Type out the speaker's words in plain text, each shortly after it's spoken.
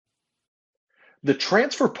The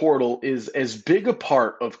transfer portal is as big a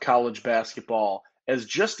part of college basketball as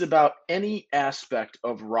just about any aspect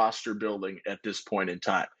of roster building at this point in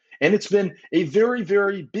time. And it's been a very,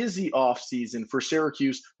 very busy offseason for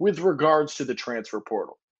Syracuse with regards to the transfer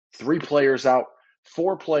portal. 3 players out,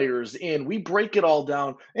 4 players in. We break it all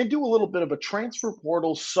down and do a little bit of a transfer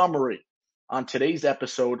portal summary on today's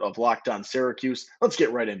episode of Locked On Syracuse. Let's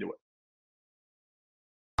get right into it.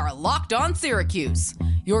 Are Locked On Syracuse,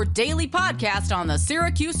 your daily podcast on the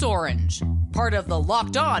Syracuse Orange, part of the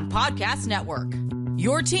Locked On Podcast Network.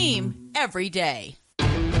 Your team every day.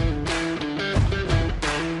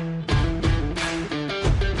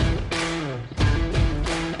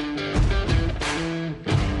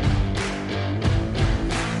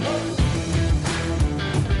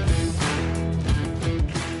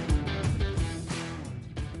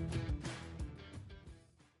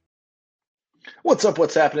 What's up?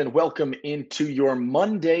 What's happening? Welcome into your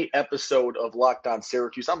Monday episode of Locked On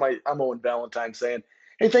Syracuse. I'm Owen Valentine saying,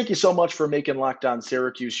 hey, thank you so much for making Locked On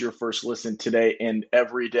Syracuse your first listen today and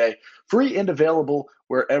every day. Free and available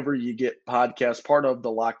wherever you get podcasts, part of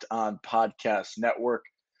the Locked On Podcast Network.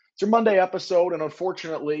 It's your Monday episode, and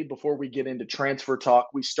unfortunately, before we get into transfer talk,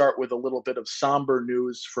 we start with a little bit of somber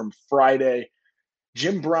news from Friday.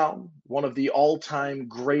 Jim Brown, one of the all-time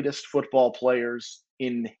greatest football players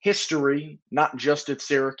in history, not just at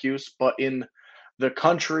Syracuse, but in the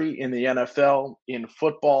country, in the NFL, in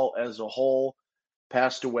football as a whole,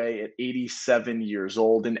 passed away at 87 years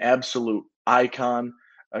old, an absolute icon,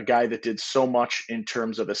 a guy that did so much in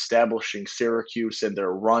terms of establishing Syracuse and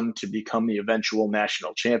their run to become the eventual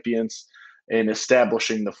national champions and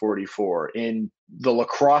establishing the 44. In the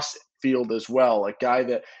lacrosse field as well, a guy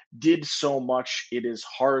that did so much, it is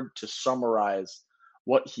hard to summarize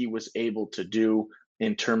what he was able to do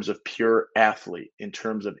in terms of pure athlete, in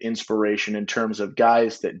terms of inspiration, in terms of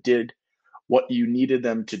guys that did what you needed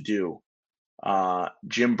them to do.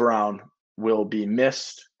 Jim Brown will be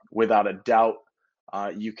missed without a doubt.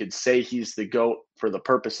 You could say he's the GOAT. For the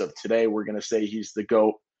purpose of today, we're going to say he's the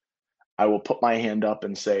GOAT. I will put my hand up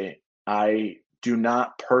and say I do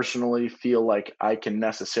not personally feel like I can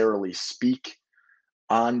necessarily speak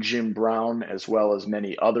on Jim Brown as well as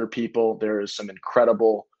many other people. There is some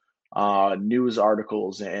incredible news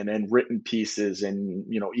articles and written pieces and,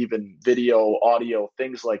 even video, audio,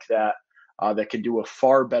 things like that, that can do a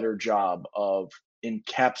far better job of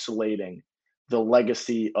encapsulating the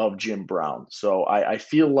legacy of Jim Brown. So I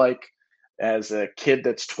feel like as a kid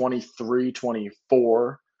that's 23,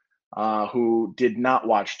 24, who did not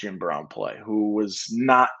watch Jim Brown play, who was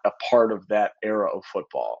not a part of that era of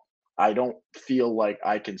football, I don't feel like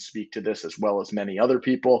I can speak to this as well as many other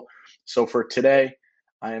people. So for today,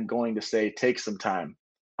 I am going to say take some time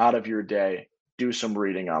out of your day, do some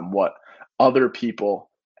reading on what other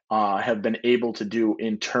people have been able to do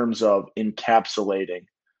in terms of encapsulating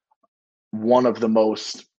one of the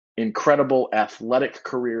most incredible athletic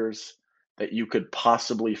careers that you could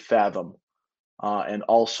possibly fathom, and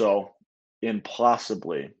also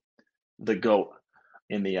impossibly the GOAT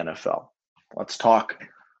in the NFL. Let's talk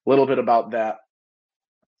a little bit about that.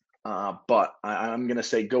 But I'm going to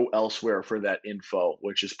say go elsewhere for that info,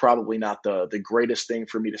 which is probably not the greatest thing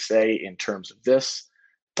for me to say in terms of this.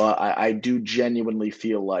 But I do genuinely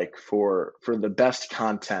feel like for the best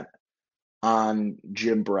content on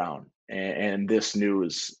Jim Brown and this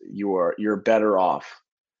news, you're better off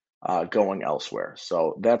going elsewhere.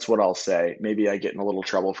 So that's what I'll say. Maybe I get in a little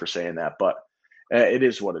trouble for saying that, but it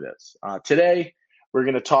is what it is. Today, we're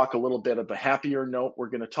going to talk a little bit of a happier note. We're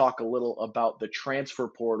going to talk a little about the transfer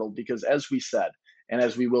portal because, as we said, and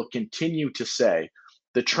as we will continue to say,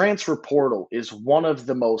 the transfer portal is one of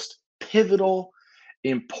the most pivotal,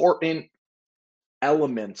 important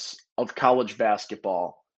elements of college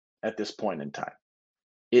basketball at this point in time.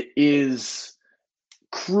 It is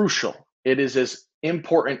crucial. It is as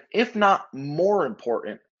important, if not more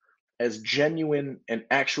important, as genuine and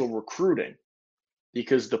actual recruiting,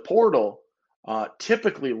 because the portal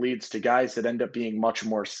typically leads to guys that end up being much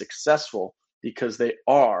more successful because they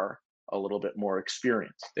are a little bit more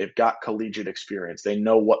experienced. They've got collegiate experience. They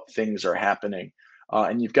know what things are happening.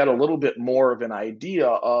 And you've got a little bit more of an idea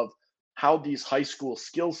of how these high school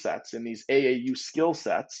skill sets and these AAU skill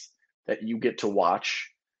sets that you get to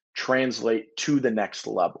watch translate to the next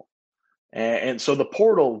level. And so the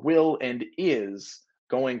portal will and is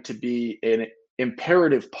going to be an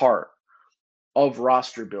imperative part of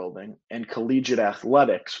roster building and collegiate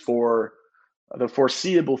athletics for the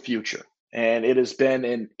foreseeable future. And it has been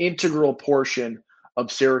an integral portion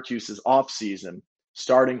of Syracuse's offseason,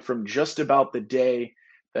 starting from just about the day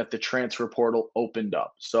that the transfer portal opened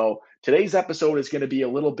up. So today's episode is going to be a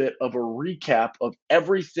little bit of a recap of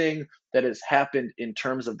everything that has happened in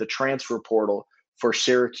terms of the transfer portal for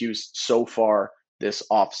Syracuse so far this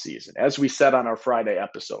offseason. As we said on our Friday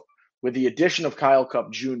episode, with the addition of Kyle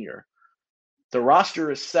Cup Jr., the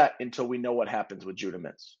roster is set until we know what happens with Judah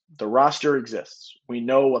Mintz. The roster exists. We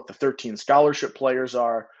know what the 13 scholarship players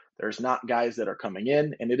are. There's not guys that are coming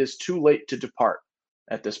in, and it is too late to depart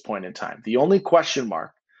at this point in time. The only question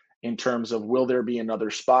mark in terms of will there be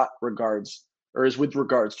another spot is with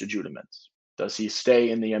regards to Judah Mintz. Does he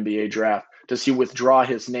stay in the NBA draft? Does he withdraw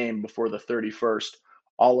his name before the 31st?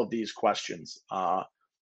 All of these questions,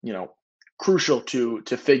 crucial to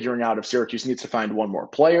figuring out if Syracuse needs to find one more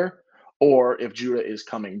player or if Judah is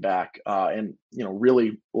coming back and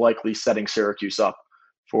really likely setting Syracuse up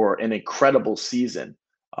for an incredible season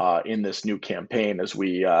in this new campaign as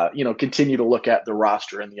we continue to look at the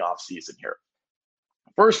roster in the offseason here.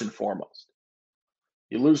 First and foremost,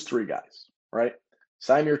 you lose 3 guys, right?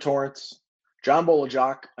 Symir Torrance, John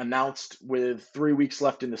Bolajak announced with 3 weeks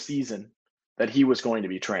left in the season that he was going to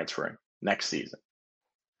be transferring next season.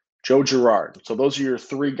 Joe Girard. So those are your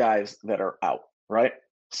 3 guys that are out, right?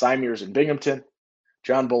 Symir's in Binghamton.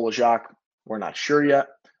 John Bolajak, we're not sure yet.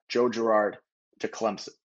 Joe Girard to Clemson.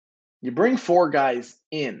 You bring 4 guys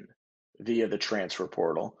in via the transfer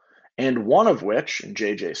portal, and one of which, and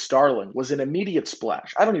JJ Starling, was an immediate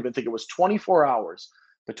splash. I don't even think it was 24 hours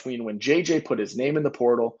between when JJ put his name in the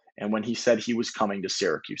portal and when he said he was coming to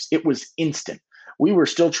Syracuse. It was instant. We were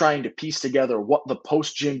still trying to piece together what the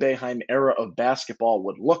post-Jim Boeheim era of basketball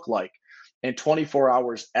would look like, and 24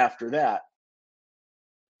 hours after that,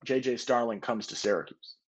 JJ Starling comes to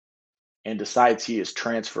Syracuse and decides he is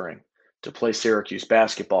transferring to play Syracuse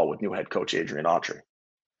basketball with new head coach Adrian Autry.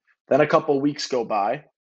 Then a couple weeks go by,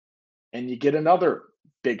 and you get another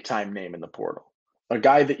big-time name in the portal, a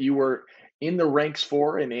guy that you were in the ranks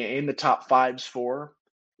for and in the top 5s for,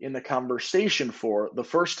 in the conversation for the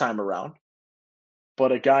first time around,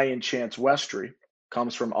 but a guy in Chance Westry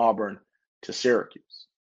comes from Auburn to Syracuse.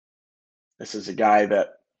 This is a guy that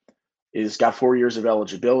is got 4 years of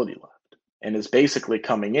eligibility left and is basically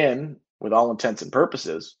coming in, with all intents and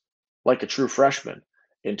purposes, like a true freshman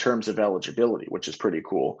in terms of eligibility, which is pretty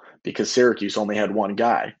cool because Syracuse only had one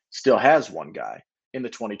guy, still has one guy in the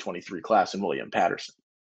 2023 class in William Patterson.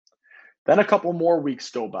 Then a couple more weeks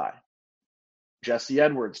go by. Jesse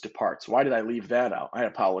Edwards departs. Why did I leave that out? I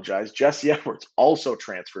apologize. Jesse Edwards also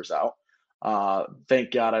transfers out.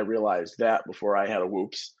 Thank God I realized that before I had a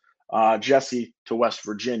whoops. Jesse to West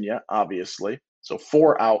Virginia, obviously. So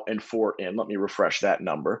 4 out and 4 in. Let me refresh that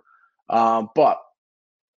number. But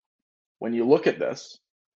when you look at this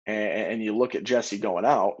and you look at Jesse going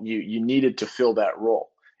out, you needed to fill that role,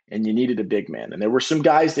 and you needed a big man. And there were some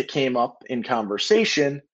guys that came up in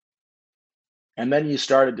conversation, and then you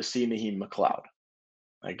started to see Naheem McLeod,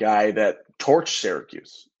 a guy that torched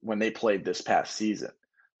Syracuse when they played this past season,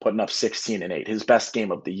 putting up 16 and 8, his best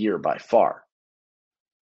game of the year by far.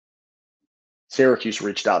 Syracuse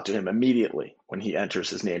reached out to him immediately when he enters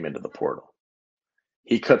his name into the portal.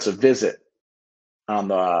 He cuts a visit on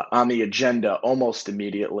the agenda almost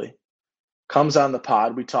immediately. Comes on the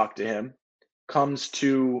pod, we talked to him. Comes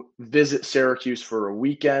to visit Syracuse for a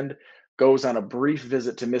weekend. Goes on a brief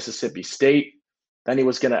visit to Mississippi State. Then he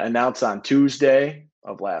was going to announce on Tuesday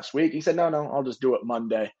of last week. He said, no, I'll just do it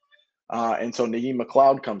Monday. And so Naheem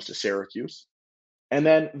McLeod comes to Syracuse. And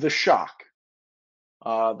then the shock,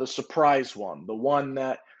 the surprise one, the one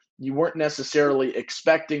that you weren't necessarily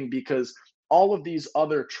expecting because all of these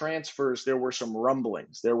other transfers, there were some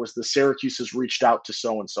rumblings. There was the Syracuse has reached out to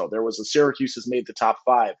so-and-so. There was the Syracuse has made the top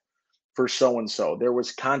 5 for so-and-so. There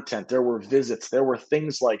was content. There were visits. There were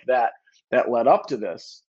things like that led up to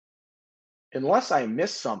this. Unless I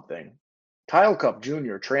missed something, Kyle Cup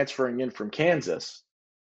Jr. transferring in from Kansas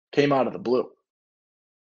came out of the blue.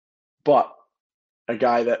 But a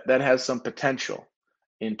guy that has some potential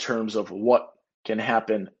in terms of what can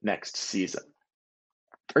happen next season.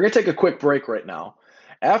 We're going to take a quick break right now.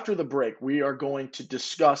 After the break, we are going to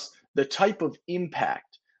discuss the type of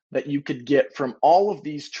impact that you could get from all of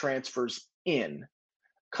these transfers in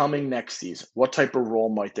coming next season. What type of role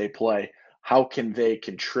might they play? How can they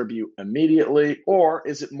contribute immediately? Or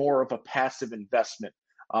is it more of a passive investment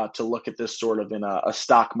to look at this sort of in a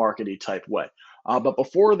stock market-y type way? But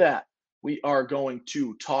before that, we are going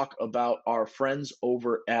to talk about our friends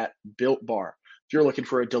over at Built Bar. If you're looking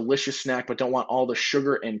for a delicious snack but don't want all the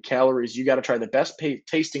sugar and calories, you got to try the best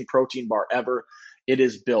tasting protein bar ever. It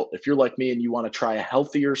is Built. If you're like me and you want to try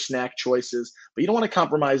healthier snack choices, but you don't want to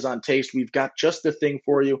compromise on taste, we've got just the thing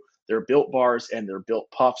for you. They're Built Bars and they're Built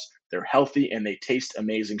Puffs. They're healthy and they taste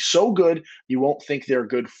amazing. So good, you won't think they're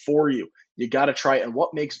good for you. You got to try it. And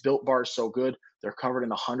what makes Built Bars so good? They're covered in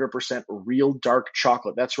 100% real dark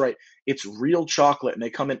chocolate. That's right. It's real chocolate, and they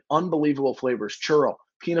come in unbelievable flavors: churro,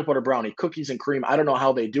 peanut butter brownie, cookies and cream. I don't know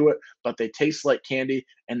how they do it, but they taste like candy,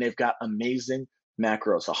 and they've got amazing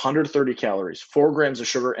macros: 130 calories, 4 grams of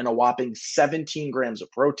sugar, and a whopping 17 grams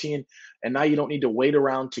of protein. And now you don't need to wait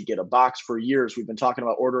around to get a box. For years, we've been talking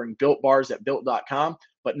about ordering Built Bars at built.com,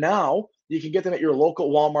 but now you can get them at your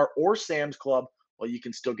local Walmart or Sam's Club. Well, you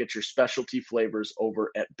can still get your specialty flavors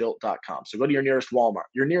over at built.com. So go to your nearest Walmart,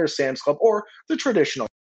 your nearest Sam's Club, or the traditional.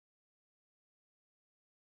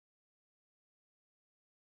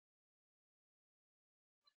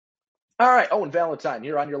 All right, Owen Valentine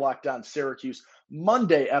here on your Locked On Syracuse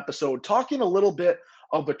Monday episode, talking a little bit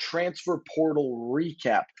of a transfer portal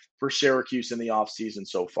recap for Syracuse in the offseason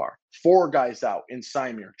so far. 4 guys out in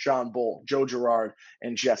Symir, John Bull, Joe Girard,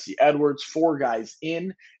 and Jesse Edwards. 4 guys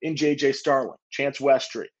in J.J. Starling, Chance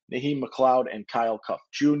Westry, Naheem McLeod, and Kyle Cuff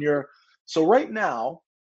Jr. So right now,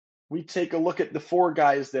 we take a look at the 4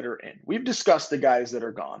 guys that are in. We've discussed the guys that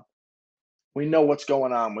are gone. We know what's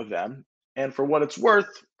going on with them. And for what it's worth,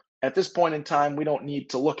 at this point in time, we don't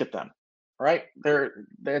need to look at them, right? They're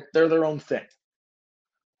their own thing.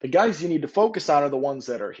 The guys you need to focus on are the ones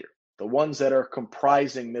that are here, the ones that are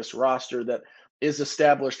comprising this roster that is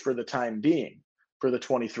established for the time being for the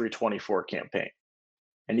 23-24 campaign.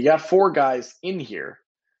 And you got 4 guys in here,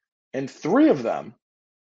 and 3 of them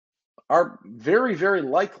are very, very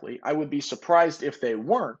likely. I would be surprised if they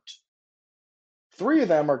weren't. 3 of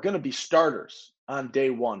them are going to be starters on day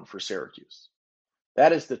 1 for Syracuse.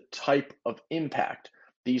 That is the type of impact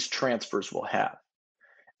these transfers will have.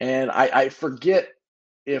 And I forget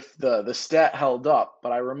if the stat held up,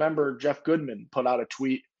 but I remember Jeff Goodman put out a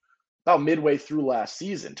tweet about midway through last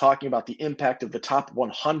season talking about the impact of the top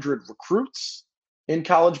 100 recruits in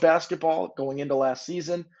college basketball going into last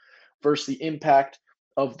season versus the impact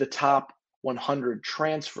of the top 100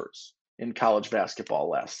 transfers in college basketball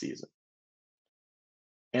last season.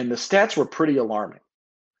 And the stats were pretty alarming.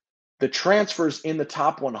 The transfers in the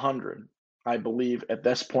top 100, I believe, at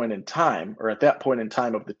this point in time, or at that point in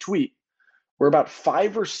time of the tweet, were about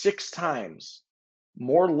 5 or 6 times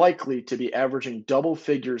more likely to be averaging double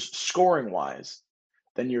figures scoring-wise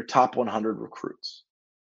than your top 100 recruits.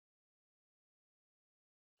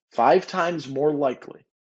 5 times more likely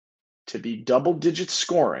to be double-digit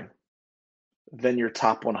scoring than your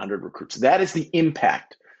top 100 recruits. That is the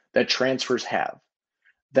impact that transfers have.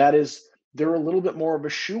 That is, they're a little bit more of a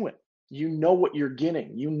shoo-in. You know what you're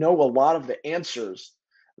getting. You know a lot of the answers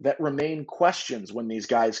that remain questions when these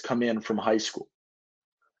guys come in from high school.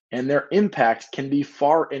 And their impact can be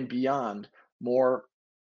far and beyond more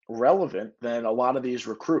relevant than a lot of these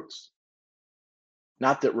recruits.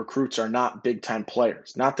 Not that recruits are not big-time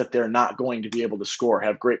players. Not that they're not going to be able to score,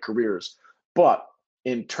 have great careers. But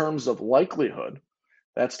in terms of likelihood,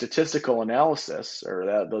 that statistical analysis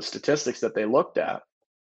or the statistics that they looked at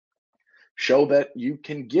show that you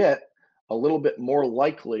can get a little bit more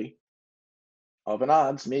likely of an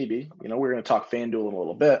odds, maybe. You know, we're going to talk FanDuel in a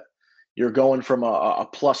little bit. You're going from a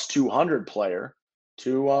plus 200 player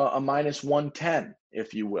to a minus 110,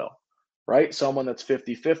 if you will, right? Someone that's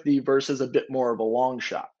 50-50 versus a bit more of a long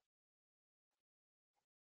shot.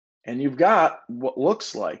 And you've got what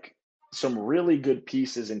looks like some really good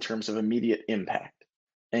pieces in terms of immediate impact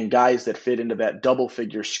and guys that fit into that double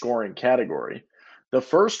figure scoring category. The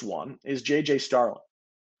first one is J.J. Starling.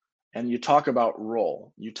 And you talk about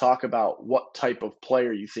role. You talk about what type of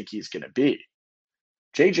player you think he's going to be.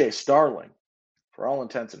 J.J. Starling, for all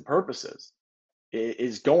intents and purposes,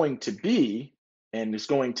 is going to be and is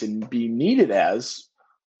going to be needed as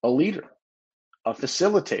a leader, a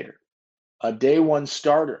facilitator, a day 1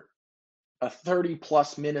 starter, a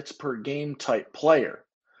 30-plus minutes per game type player,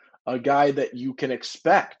 a guy that you can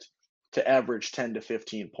expect to average 10 to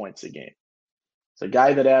 15 points a game. It's a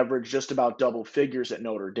guy that averaged just about double figures at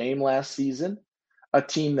Notre Dame last season, a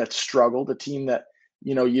team that struggled, a team that,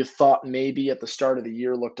 you know, you thought maybe at the start of the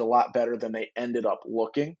year looked a lot better than they ended up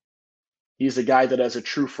looking. He's a guy that as a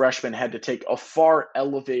true freshman had to take a far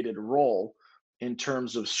elevated role in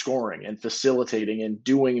terms of scoring and facilitating and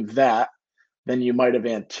doing that than you might have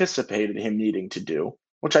anticipated him needing to do,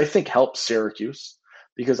 which I think helps Syracuse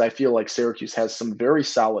because I feel like Syracuse has some very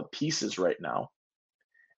solid pieces right now.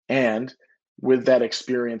 And with that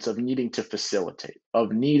experience of needing to facilitate,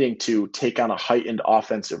 of needing to take on a heightened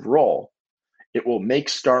offensive role, it will make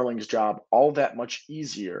Starling's job all that much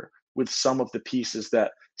easier with some of the pieces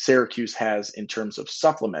that Syracuse has in terms of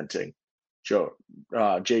supplementing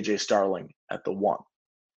J.J. Starling at the 1.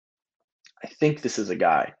 I think this is a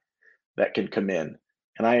guy that can come in.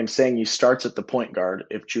 And I am saying he starts at the point guard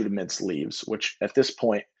if Judah Mintz leaves, which at this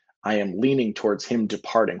point, I am leaning towards him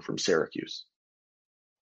departing from Syracuse.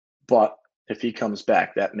 But if he comes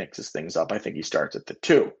back, that mixes things up. I think he starts at the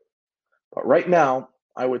 2. But right now,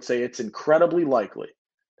 I would say it's incredibly likely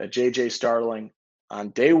that J.J. Starling on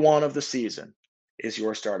day 1 of the season is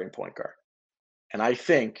your starting point guard. And I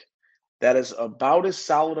think that is about as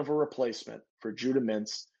solid of a replacement for Judah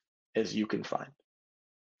Mintz as you can find.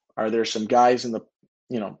 Are there some guys in the,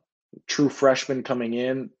 true freshmen coming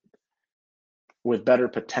in with better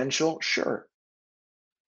potential? Sure.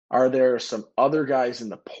 Are there some other guys in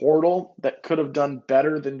the portal that could have done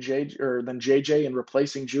better than JJ in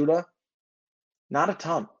replacing Judah? Not a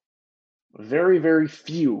ton. Very, very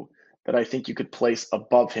few that I think you could place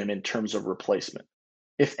above him in terms of replacement.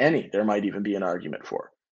 If any, there might even be an argument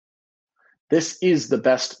for. This is the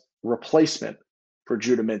best replacement for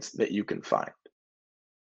Judah Mintz that you can find.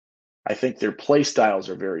 I think their play styles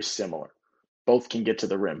are very similar. Both can get to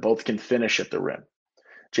the rim. Both can finish at the rim.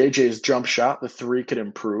 JJ's jump shot, the 3 could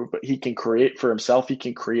improve, but he can create for himself. He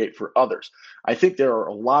can create for others. I think there are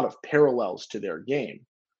a lot of parallels to their game.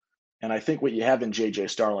 And I think what you have in JJ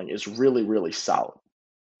Starling is really, really solid.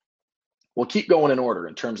 We'll keep going in order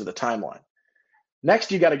in terms of the timeline.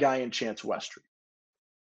 Next, you got a guy in Chance Westry.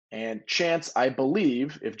 And Chance, I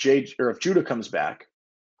believe, if Judah comes back,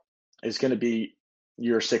 is going to be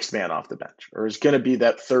your 6th man off the bench, or is going to be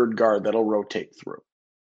that 3rd guard that'll rotate through.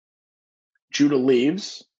 Judah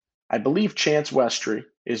leaves. I believe Chance Westry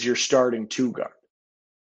is your starting 2 guard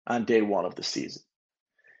on day 1 of the season.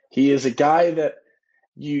 He is a guy that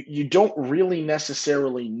you don't really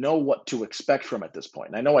necessarily know what to expect from at this point.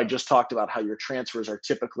 And I know I just talked about how your transfers are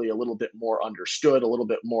typically a little bit more understood, a little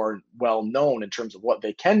bit more well known in terms of what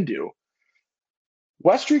they can do.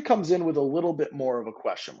 Westry comes in with a little bit more of a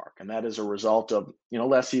question mark, and that is a result of,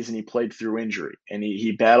 last season he played through injury, and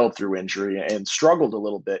he battled through injury and struggled a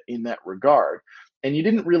little bit in that regard, and you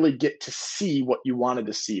didn't really get to see what you wanted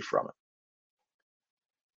to see from him.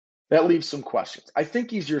 That leaves some questions. I think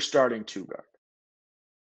he's your starting 2 guard.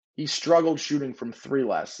 He struggled shooting from 3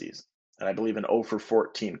 last season, and I believe an 0 for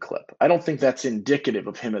 14 clip. I don't think that's indicative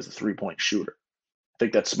of him as a 3-point shooter. I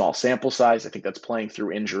think that's small sample size. I think that's playing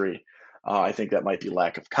through injury. I think that might be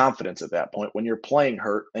lack of confidence at that point. When you're playing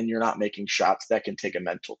hurt and you're not making shots, that can take a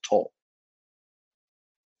mental toll.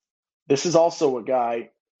 This is also a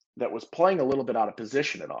guy that was playing a little bit out of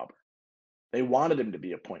position at Auburn. They wanted him to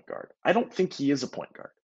be a point guard. I don't think he is a point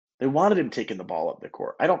guard. They wanted him taking the ball up the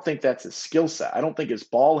court. I don't think that's his skill set. I don't think his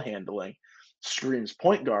ball handling screams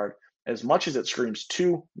point guard as much as it screams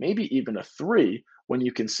 2, maybe even a 3 when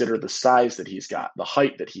you consider the size that he's got, the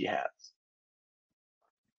height that he has.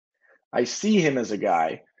 I see him as a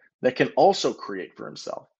guy that can also create for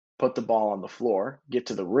himself, put the ball on the floor, get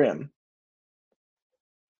to the rim.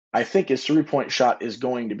 I think his 3-point shot is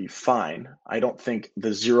going to be fine. I don't think the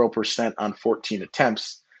 0% on 14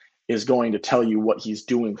 attempts is going to tell you what he's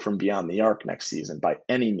doing from beyond the arc next season by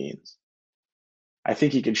any means. I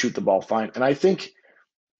think he can shoot the ball fine. And I think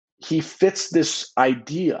he fits this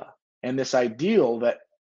idea and this ideal that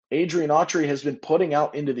Adrian Autry has been putting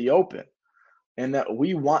out into the open, and that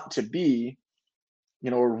we want to be, a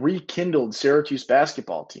rekindled Syracuse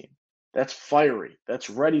basketball team that's fiery, that's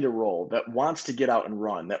ready to roll, that wants to get out and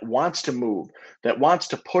run, that wants to move, that wants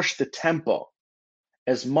to push the tempo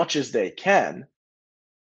as much as they can.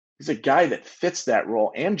 He's a guy that fits that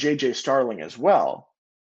role, and JJ Starling as well,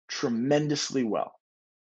 tremendously well.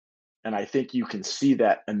 And I think you can see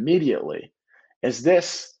that immediately as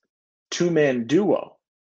this 2-man duo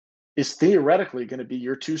is theoretically going to be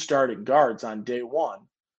your 2 starting guards on day 1,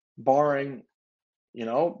 barring,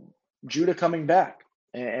 Judah coming back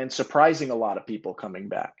and surprising a lot of people coming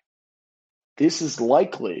back. This is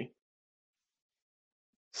likely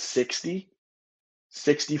 60,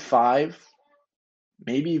 65,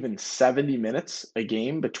 maybe even 70 minutes a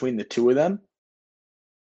game between the 2 of them.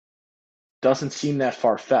 Doesn't seem that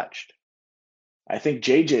far-fetched. I think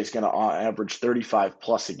JJ is going to average 35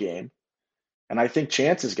 plus a game. And I think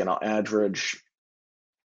Chance is going to average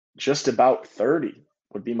just about 30,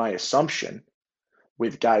 would be my assumption,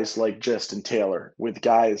 with guys like Justin Taylor, with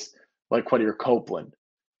guys like Quadir Copeland,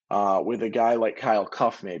 with a guy like Kyle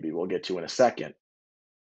Cuff, maybe we'll get to in a second,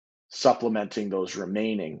 supplementing those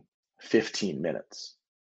remaining 15 minutes.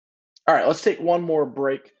 All right, let's take one more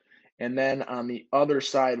break. And then on the other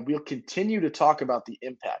side, we'll continue to talk about the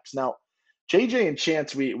impacts. Now, JJ and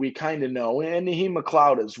Chance, we kind of know, and Naheem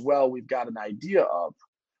McLeod as well, we've got an idea of.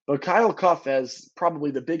 But Kyle Cuff has probably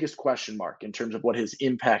the biggest question mark in terms of what his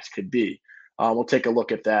impact could be. We'll take a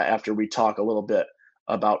look at that after we talk a little bit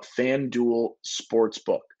about FanDuel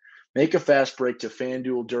Sportsbook. Make a fast break to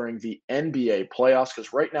FanDuel during the NBA playoffs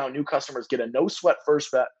because right now new customers get a no-sweat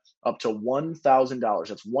first bet up to $1,000.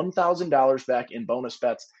 That's $1,000 back in bonus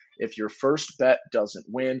bets if your first bet doesn't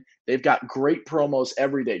win. They've got great promos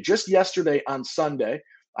every day. Just yesterday on Sunday,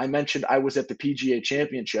 I mentioned I was at the PGA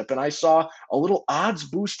Championship and I saw a little odds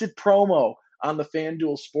boosted promo on the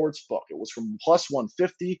FanDuel Sportsbook. It was from plus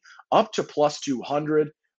 150 up to plus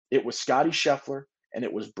 200. It was Scotty Scheffler and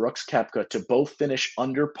it was Brooks Koepka to both finish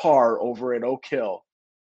under par over at Oak Hill.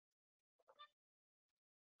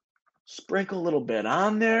 Sprinkle a little bit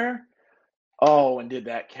on there. Oh, and did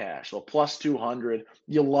that cash. Well, plus 200.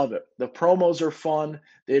 You'll love it. The promos are fun.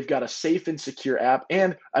 They've got a safe and secure app.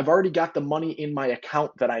 And I've already got the money in my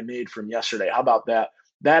account that I made from yesterday. How about that?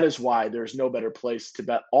 That is why there's no better place to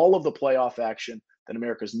bet all of the playoff action than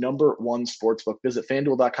America's #1 sportsbook. Visit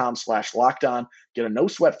FanDuel.com/lockedon. Get a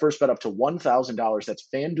no-sweat first bet up to $1,000. That's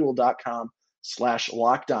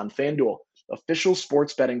FanDuel.com/lockedon. FanDuel, official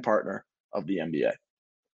sports betting partner of the NBA.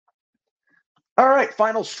 All right,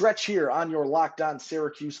 final stretch here on your Locked On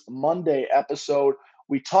Syracuse Monday episode.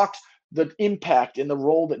 We talked the impact and the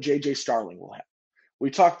role that J.J. Starling will have.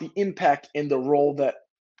 We talked the impact and the role that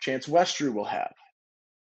Chance Westry will have.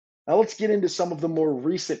 Now let's get into some of the more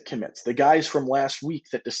recent commits, the guys from last week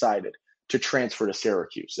that decided to transfer to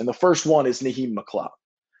Syracuse. And the first one is Naheem McLeod.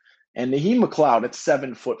 And Naheem McLeod at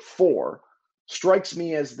 7'4" strikes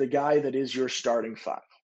me as the guy that is your starting five.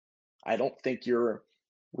 I don't think you're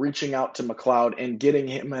reaching out to McLeod and getting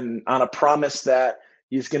him on a promise that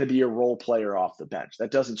he's going to be a role player off the bench.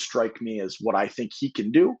 That doesn't strike me as what I think he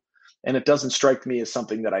can do, and it doesn't strike me as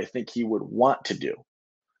something that I think he would want to do.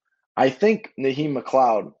 I think Naheem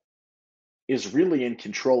McLeod is really in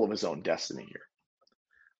control of his own destiny here.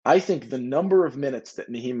 I think the number of minutes that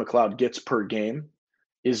Naheem McLeod gets per game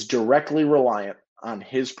is directly reliant on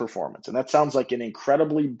his performance. And that sounds like an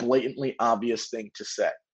incredibly blatantly obvious thing to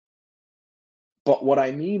say. But what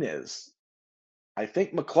I mean is, I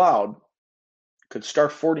think McLeod could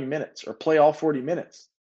start 40 minutes or play all 40 minutes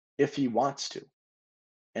if he wants to.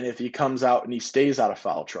 And if he comes out and he stays out of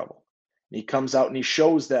foul trouble, and he comes out and he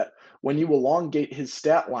shows that when you elongate his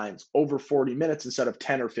stat lines over 40 minutes instead of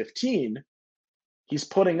 10 or 15, he's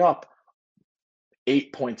putting up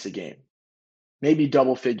 8 points a game, maybe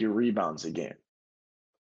double-figure rebounds a game.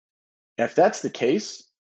 If that's the case,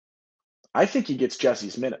 I think he gets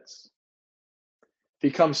Jesse's minutes. If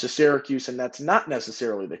he comes to Syracuse and that's not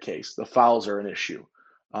necessarily the case, the fouls are an issue,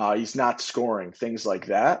 he's not scoring, things like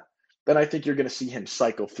that, then I think you're going to see him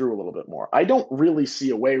cycle through a little bit more. I don't really see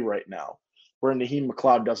a way right now where Naheem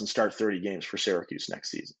McLeod doesn't start 30 games for Syracuse next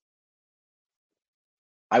season.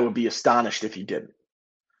 I would be astonished if he didn't.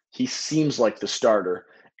 He seems like the starter,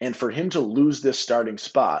 and for him to lose this starting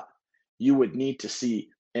spot, you would need to see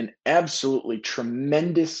an absolutely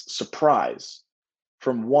tremendous surprise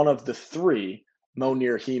from one of the three,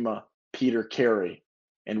 Mounir Hima, Peter Carey,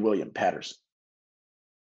 and William Patterson.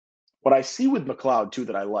 What I see with McLeod, too,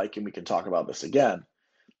 that I like, and we can talk about this again,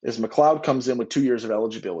 is McLeod comes in with 2 years of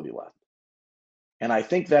eligibility left. And I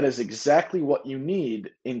think that is exactly what you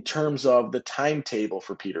need in terms of the timetable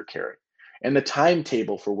for Peter Carey and the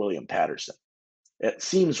timetable for William Patterson. It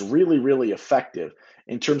seems really, really effective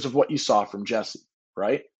in terms of what you saw from Jesse,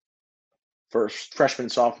 right? First freshman,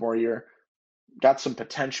 sophomore year, got some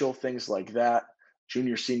potential, things like that.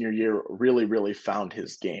 Junior, senior year, really, really found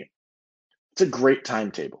his game. It's a great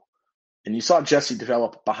timetable. And you saw Jesse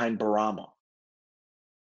develop behind Barama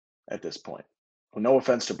at this point. Well, no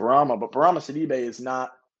offense to Barama, but Barama Sidibe is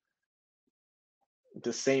not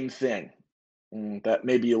the same thing that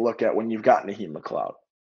maybe you look at when you've got Naheem McLeod.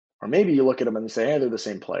 Or maybe you look at him and say, hey, they're the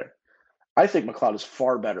same player. I think McLeod is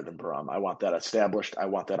far better than Barama. I want that established. I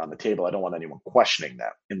want that on the table. I don't want anyone questioning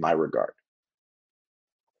that in my regard.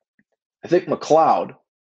 I think McLeod,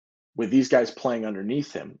 with these guys playing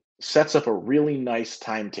underneath him, sets up a really nice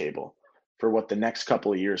timetable for what the next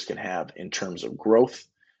couple of years can have in terms of growth,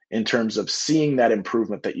 in terms of seeing that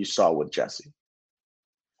improvement that you saw with Jesse.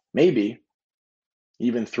 Maybe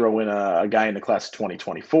even throw in a guy in the class of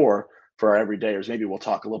 2024 for our everydayers. Maybe we'll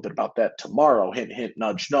talk a little bit about that tomorrow. Hint, hint,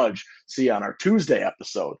 nudge, nudge. See you on our Tuesday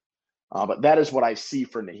episode. But that is what I see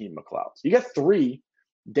for Naheem McLeod. You got 3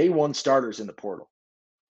 day one starters in the portal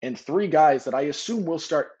and 3 guys that I assume will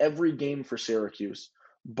start every game for Syracuse,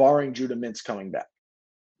 barring Judah Mintz coming back,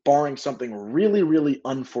 barring something really, really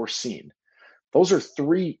unforeseen. Those are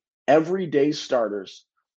 3 everyday starters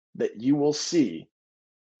that you will see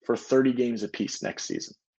for 30 games apiece next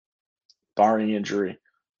season, barring injury,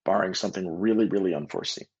 barring something really, really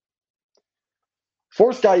unforeseen.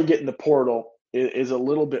 4th guy you get in the portal is a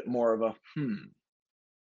little bit more of a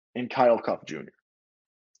in Kyle Cuff Jr.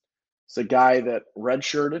 It's a guy that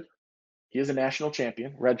redshirted. He is a national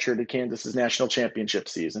champion, redshirted Kansas's national championship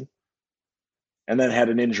season, and then had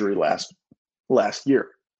an injury last year.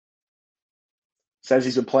 Says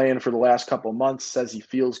he's been playing for the last couple of months, says he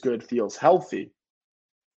feels good, feels healthy.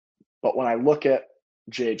 But when I look at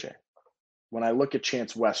JJ, when I look at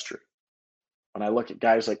Chance Westry, when I look at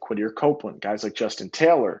guys like Quadir Copeland, guys like Justin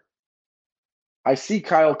Taylor, I see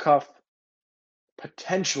Kyle Cuff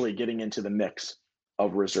potentially getting into the mix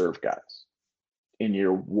of reserve guys in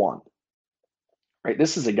year one. Right?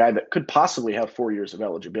 This is a guy that could possibly have 4 years of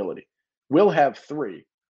eligibility. Will have 3,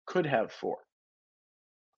 could have 4.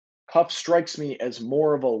 Cuff strikes me as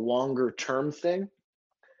more of a longer term thing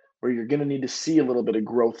where you're going to need to see a little bit of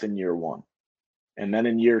growth in year one. And then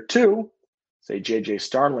in year 2, say JJ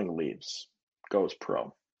Starling leaves, goes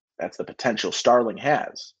pro. That's the potential Starling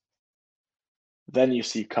has. Then you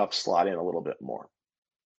see Cuff slot in a little bit more.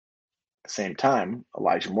 At the same time,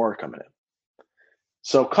 Elijah Moore coming in.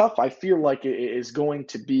 So Cuff, I feel like, is going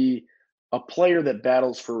to be a player that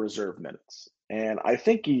battles for reserve minutes. And I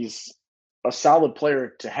think he's a solid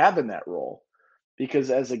player to have in that role because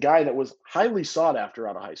as a guy that was highly sought after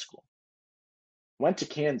out of high school, went to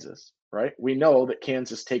Kansas, right? We know that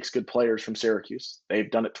Kansas takes good players from Syracuse. They've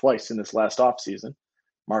done it twice in this last offseason.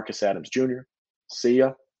 Marcus Adams Jr., see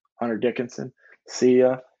ya. Hunter Dickinson, see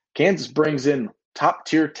ya. Kansas brings in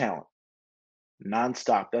top-tier talent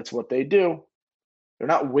nonstop. That's what they do. They're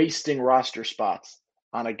not wasting roster spots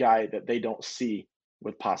on a guy that they don't see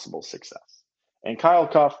with possible success. And Kyle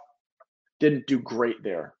Cuff didn't do great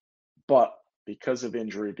there, but because of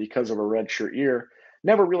injury, because of a redshirt year,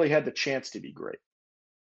 never really had the chance to be great.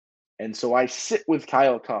 And so I sit with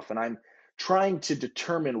Kyle Cuff and I'm trying to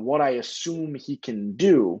determine what I assume he can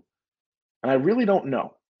do. And I really don't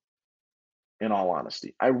know, in all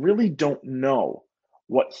honesty. I really don't know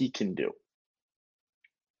what he can do.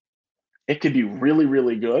 It could be really,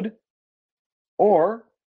 really good. Or,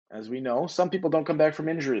 as we know, some people don't come back from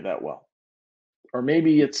injury that well. Or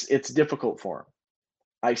maybe it's difficult for him.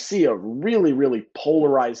 I see a really, really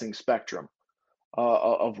polarizing spectrum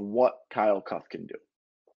of what Kyle Cuff can do.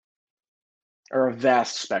 Or a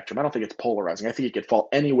vast spectrum. I don't think it's polarizing. I think he could fall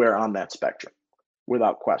anywhere on that spectrum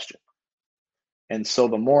without question. And so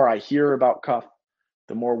the more I hear about Cuff,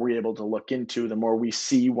 the more we're able to look into, the more we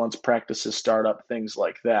see once practices start up, things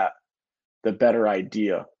like that, the better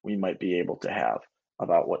idea we might be able to have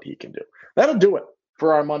about what he can do. That'll do it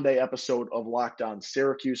for our Monday episode of Locked On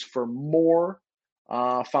Syracuse. For more,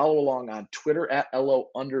 follow along on Twitter at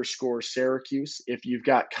LO_Syracuse. If you've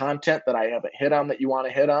got content that I haven't hit on that you want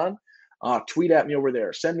to hit on, tweet at me over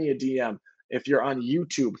there. Send me a DM. If you're on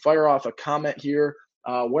YouTube, fire off a comment here.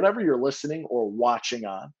 Whatever you're listening or watching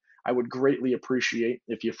on, I would greatly appreciate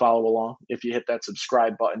if you follow along, if you hit that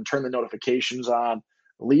subscribe button, turn the notifications on,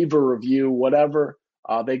 leave a review, whatever.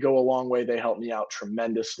 They go a long way. They help me out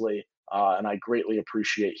tremendously, and I greatly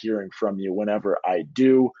appreciate hearing from you whenever I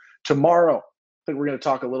do. Tomorrow, I think we're going to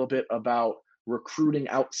talk a little bit about recruiting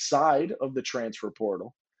outside of the transfer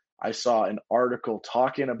portal. I saw an article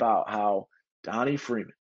talking about how Donnie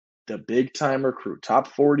Freeman, the big-time recruit, top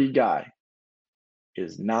 40 guy,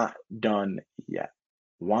 is not done yet.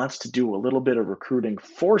 Wants to do a little bit of recruiting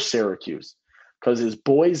for Syracuse because his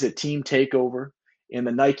boys at Team Takeover in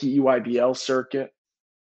the Nike EYBL circuit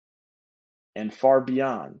and far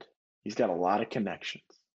beyond, he's got a lot of connections.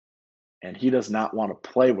 And he does not want to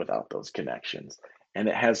play without those connections. And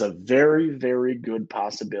it has a very, very good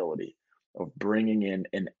possibility of bringing in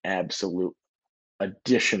an absolute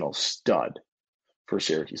additional stud for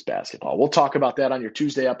Syracuse basketball. We'll talk about that on your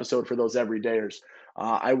Tuesday episode for those everydayers.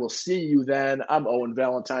 I will see you then. I'm Owen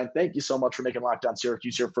Valentine. Thank you so much for making Locked On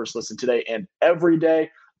Syracuse your first listen today and every day.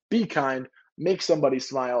 Be kind, make somebody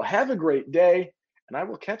smile. Have a great day, and I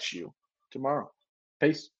will catch you tomorrow.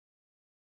 Peace.